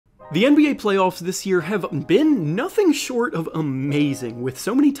The NBA playoffs this year have been nothing short of amazing, with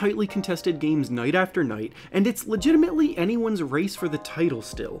so many tightly contested games night after night, and it's legitimately anyone's race for the title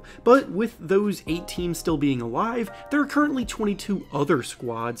still. But with those 8 teams still being alive, there are currently 22 other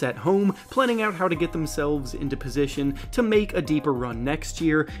squads at home planning out how to get themselves into position to make a deeper run next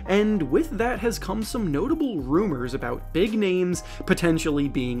year, and with that has come some notable rumors about big names potentially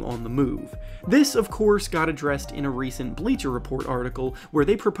being on the move. This, of course, got addressed in a recent Bleacher Report article where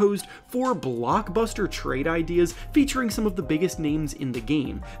they proposed 4 blockbuster trade ideas featuring some of the biggest names in the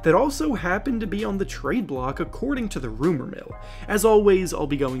game that also happen to be on the trade block according to the rumor mill. As always, I'll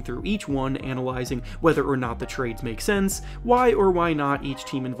be going through each one, analyzing whether or not the trades make sense, why or why not each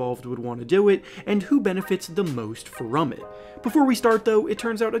team involved would want to do it, and who benefits the most from it. Before we start though, it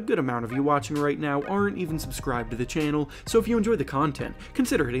turns out a good amount of you watching right now aren't even subscribed to the channel, so if you enjoy the content,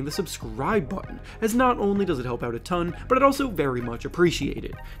 consider hitting the subscribe button, as not only does it help out a ton, but I'd also very much appreciate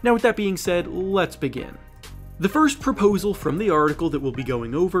it. Now with that being said, let's begin. The first proposal from the article that we'll be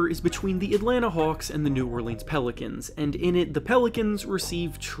going over is between the Atlanta Hawks and the New Orleans Pelicans, and in it, the Pelicans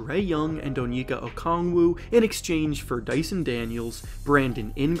receive Trae Young and Onyeka Okongwu in exchange for Dyson Daniels,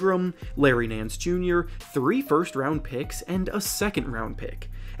 Brandon Ingram, Larry Nance Jr., 3 first-round picks, and a second-round pick.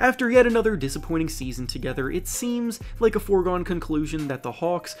 After yet another disappointing season together, it seems like a foregone conclusion that the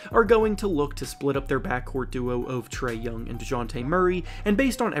Hawks are going to look to split up their backcourt duo of Trae Young and DeJounte Murray, and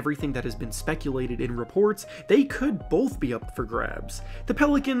based on everything that has been speculated in reports, they could both be up for grabs. The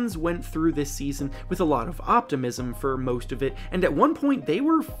Pelicans went through this season with a lot of optimism for most of it, and at one point they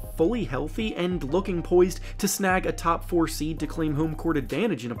were fully healthy and looking poised to snag a top 4 seed to claim home court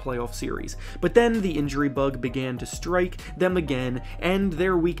advantage in a playoff series. But then the injury bug began to strike them again, and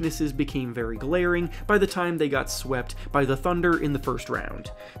their weaknesses became very glaring by the time they got swept by the Thunder in the first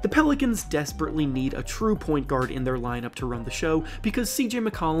round. The Pelicans desperately need a true point guard in their lineup to run the show because CJ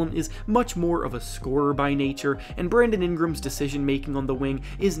McCollum is much more of a scorer by nature, and Brandon Ingram's decision-making on the wing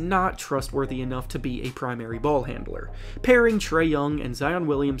is not trustworthy enough to be a primary ball handler. Pairing Trae Young and Zion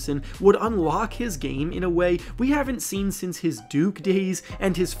Williamson would unlock his game in a way we haven't seen since his Duke days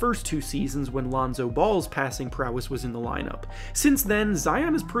and his first 2 seasons when Lonzo Ball's passing prowess was in the lineup. Since then,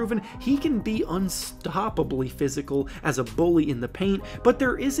 Zion has proven he can be unstoppably physical as a bully in the paint, but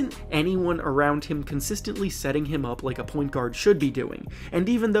there isn't anyone around him consistently setting him up like a point guard should be doing. And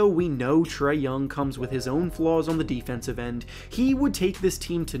even though we know Trae Young comes with his own flaws on the defensive end, he would take this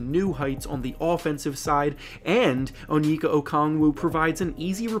team to new heights on the offensive side, and Onyeka Okongwu provides an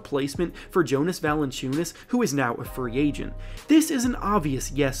easy replacement for Jonas Valanciunas, who is now a free agent. This is an obvious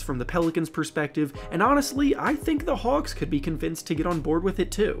yes from the Pelicans' perspective, and honestly, I think the Hawks could be convinced to get on board with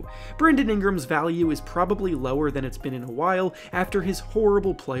it too. Brandon Ingram's value is probably lower than it's been in a while after his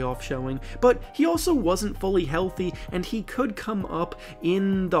horrible playoff showing, but he also wasn't fully healthy, and he could come up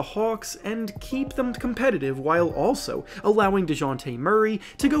in the Hawks and keep them competitive while also allowing DeJounte Murray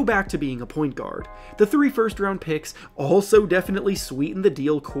to go back to being a point guard. The 3 first-round picks also definitely sweeten the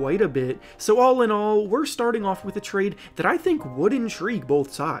deal quite a bit, so all in all, we're starting off with a trade that I think would intrigue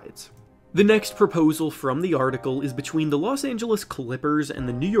both sides. The next proposal from the article is between the Los Angeles Clippers and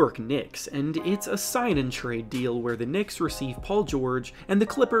the New York Knicks, and it's a sign-and-trade deal where the Knicks receive Paul George and the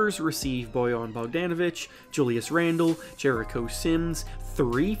Clippers receive Bojan Bogdanovic, Julius Randle, Jericho Sims,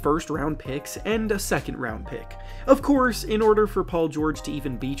 3 first-round picks, and a second-round pick. Of course, in order for Paul George to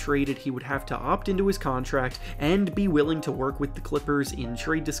even be traded, he would have to opt into his contract and be willing to work with the Clippers in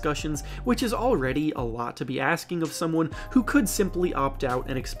trade discussions, which is already a lot to be asking of someone who could simply opt out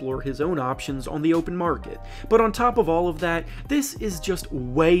and explore his own options on the open market. But on top of all of that, this is just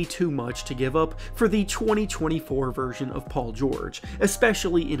way too much to give up for the 2024 version of Paul George,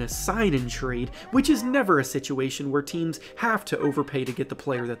 especially in a sign-and-trade, which is never a situation where teams have to overpay to get the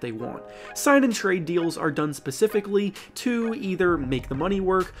player that they want. Sign-and-trade deals are done specifically to either make the money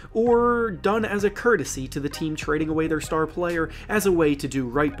work or done as a courtesy to the team trading away their star player as a way to do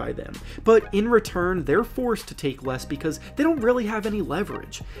right by them. But in return, they're forced to take less because they don't really have any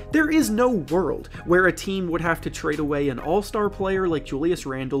leverage. There is no world where a team would have to trade away an all-star player like Julius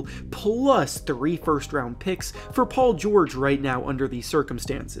Randle plus 3 first-round picks for Paul George right now under these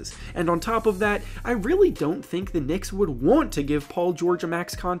circumstances. And on top of that, I really don't think the Knicks would want to give Paul George a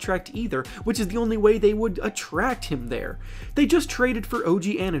max contract either, which is the only way they would attract him there. They just traded for OG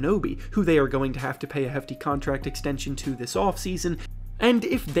Anunoby, who they are going to have to pay a hefty contract extension to this offseason, and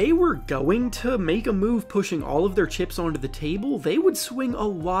if they were going to make a move pushing all of their chips onto the table, they would swing a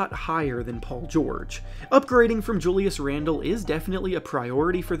lot higher than Paul George. Upgrading from Julius Randle is definitely a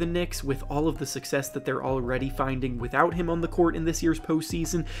priority for the Knicks with all of the success that they're already finding without him on the court in this year's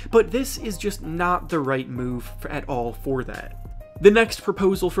postseason, but this is just not the right move at all for that. The next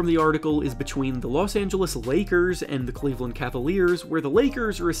proposal from the article is between the Los Angeles Lakers and the Cleveland Cavaliers, where the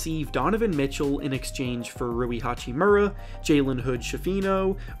Lakers receive Donovan Mitchell in exchange for Rui Hachimura, Jalen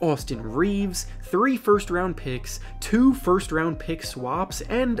Hood-Schifino, Austin Reeves, 3 first-round picks, 2 first-round pick swaps,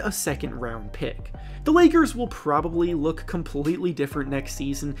 and a second-round pick. The Lakers will probably look completely different next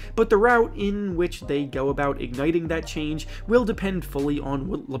season, but the route in which they go about igniting that change will depend fully on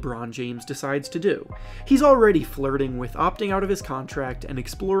what LeBron James decides to do. He's already flirting with opting out of his contract and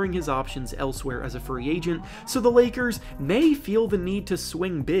exploring his options elsewhere as a free agent, so the Lakers may feel the need to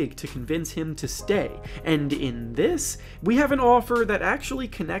swing big to convince him to stay, and in this, we have an offer that actually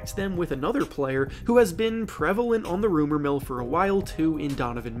connects them with another player who has been prevalent on the rumor mill for a while too in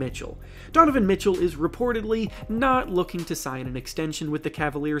Donovan Mitchell. Donovan Mitchell is reportedly not looking to sign an extension with the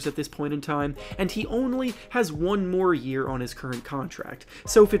Cavaliers at this point in time, and he only has 1 more year on his current contract,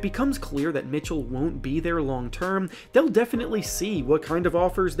 so if it becomes clear that Mitchell won't be there long term, they'll definitely see what kind of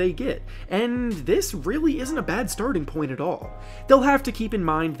offers they get, and this really isn't a bad starting point at all. They'll have to keep in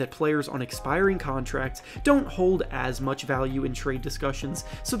mind that players on expiring contracts don't hold as much value in trade discussions,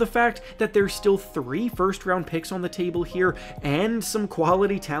 so the fact that there's still 3 first-round picks on the table here and some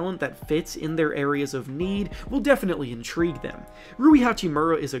quality talent that fits in their areas of need will definitely intrigue them. Rui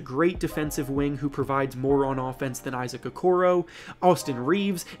Hachimura is a great defensive wing who provides more on offense than Isaac Okoro. Austin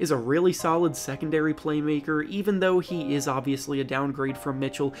Reeves is a really solid secondary playmaker, even though he is obviously a downgrade from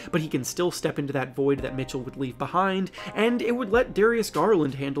Mitchell, but he can still step into that void that Mitchell would leave behind, and it would let Darius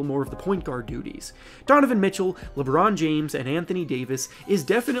Garland handle more of the point guard duties. Donovan Mitchell, LeBron James, and Anthony Davis is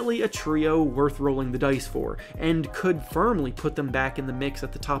definitely a trio worth rolling the dice for, and could firmly put them back in the mix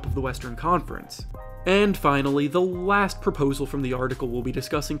at the top of the Western Conference. And finally, the last proposal from the article we'll be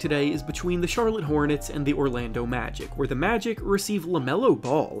discussing today is between the Charlotte Hornets and the Orlando Magic, where the Magic receive LaMelo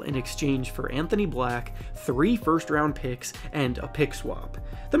Ball in exchange for Anthony Black, 3 first-round picks, and a pick swap.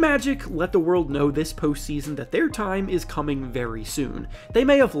 The Magic let the world know this postseason that their time is coming very soon. They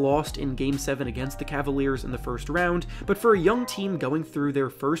may have lost in Game 7 against the Cavaliers in the first round, but for a young team going through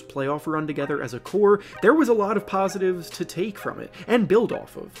their first playoff run together as a core, there was a lot of positives to take from it and build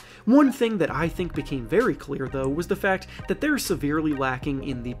off of. One thing that I think became very clear, though, was the fact that they're severely lacking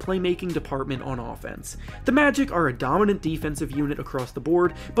in the playmaking department on offense. The Magic are a dominant defensive unit across the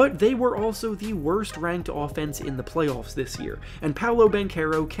board, but they were also the worst-ranked offense in the playoffs this year, and Paolo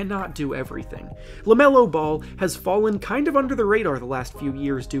Banchero cannot do everything. LaMelo Ball has fallen kind of under the radar the last few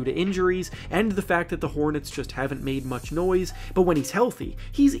years due to injuries and the fact that the Hornets just haven't made much noise, but when he's healthy,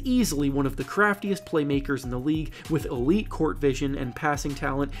 he's easily one of the craftiest playmakers in the league with elite court vision and passing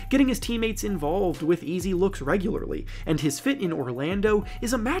talent, getting his teammates involved with easy looks regularly, and his fit in Orlando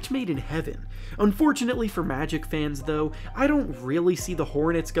is a match made in heaven. Unfortunately for Magic fans, though, I don't really see the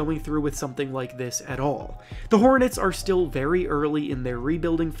Hornets going through with something like this at all. The Hornets are still very early in their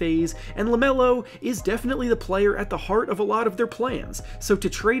rebuilding phase, and LaMelo is definitely the player at the heart of a lot of their plans, so to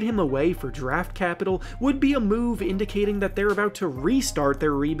trade him away for draft capital would be a move indicating that they're about to restart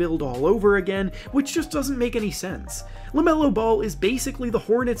their rebuild all over again, which just doesn't make any sense. LaMelo Ball is basically the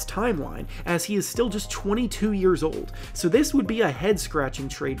Hornets' timeline, as he is still just 22 years old, so this would be a head-scratching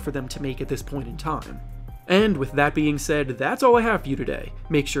trade for them to make at this point in time. And with that being said, that's all I have for you today.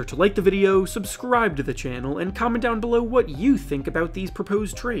 Make sure to like the video, subscribe to the channel, and comment down below what you think about these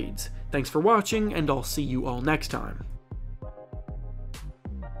proposed trades. Thanks for watching, and I'll see you all next time.